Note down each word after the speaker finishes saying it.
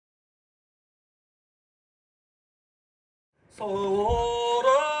The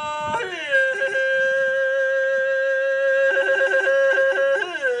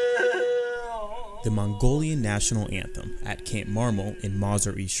Mongolian national anthem at Camp Marmal in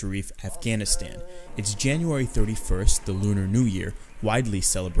Mazar-e-Sharif, Afghanistan. It's January 31st, the Lunar New Year, widely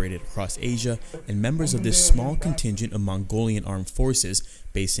celebrated across Asia, and members of this small contingent of Mongolian Armed Forces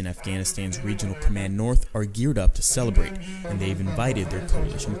based in Afghanistan's Regional Command North are geared up to celebrate, and they've invited their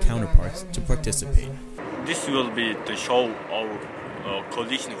coalition counterparts to participate. This will be to show our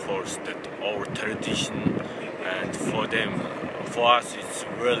coalition force that our tradition, and for us it's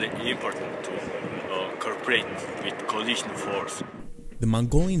really important to cooperate with coalition force. The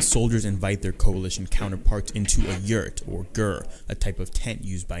Mongolian soldiers invite their coalition counterparts into a yurt, or gur, a type of tent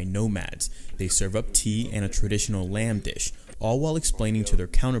used by nomads. They serve up tea and a traditional lamb dish, all while explaining to their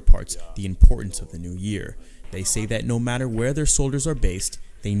counterparts the importance of the new year. They say that no matter where their soldiers are based,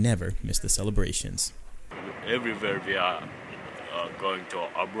 they never miss the celebrations. Everywhere we are going to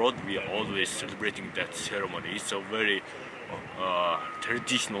abroad, we are always celebrating that ceremony. It's a very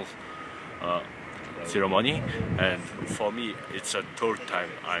traditional ceremony, and for me it's a third time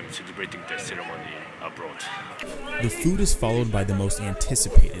I'm celebrating that ceremony abroad. The food is followed by the most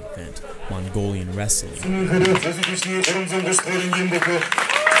anticipated event, Mongolian wrestling.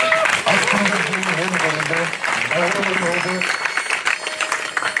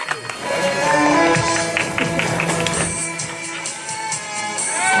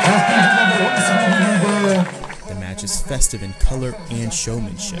 The match is festive in color and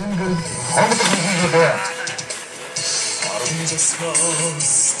showmanship.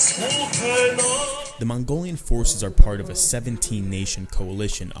 The Mongolian forces are part of a 17-nation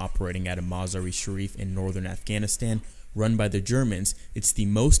coalition operating out of Mazar-e-Sharif in northern Afghanistan. Run by the Germans, it's the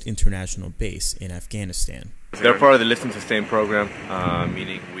most international base in Afghanistan. They're part of the Listen to Sustain program,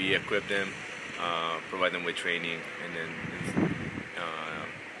 meaning we equip them, provide them with training, and then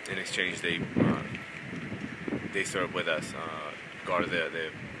in exchange they serve with us,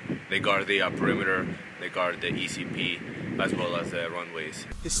 they guard the perimeter, they guard the ECP, as well as the runways.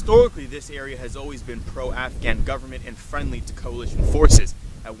 Historically, this area has always been pro-Afghan government and friendly to coalition forces.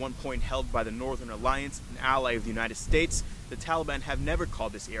 At one point held by the Northern Alliance, an ally of the United States, the Taliban have never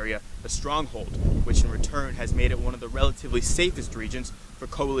called this area a stronghold, which in return has made it one of the relatively safest regions for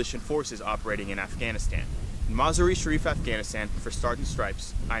coalition forces operating in Afghanistan. In Mazar-e-Sharif, Afghanistan, for Stars and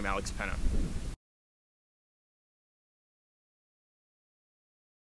Stripes, I'm Alex Pena.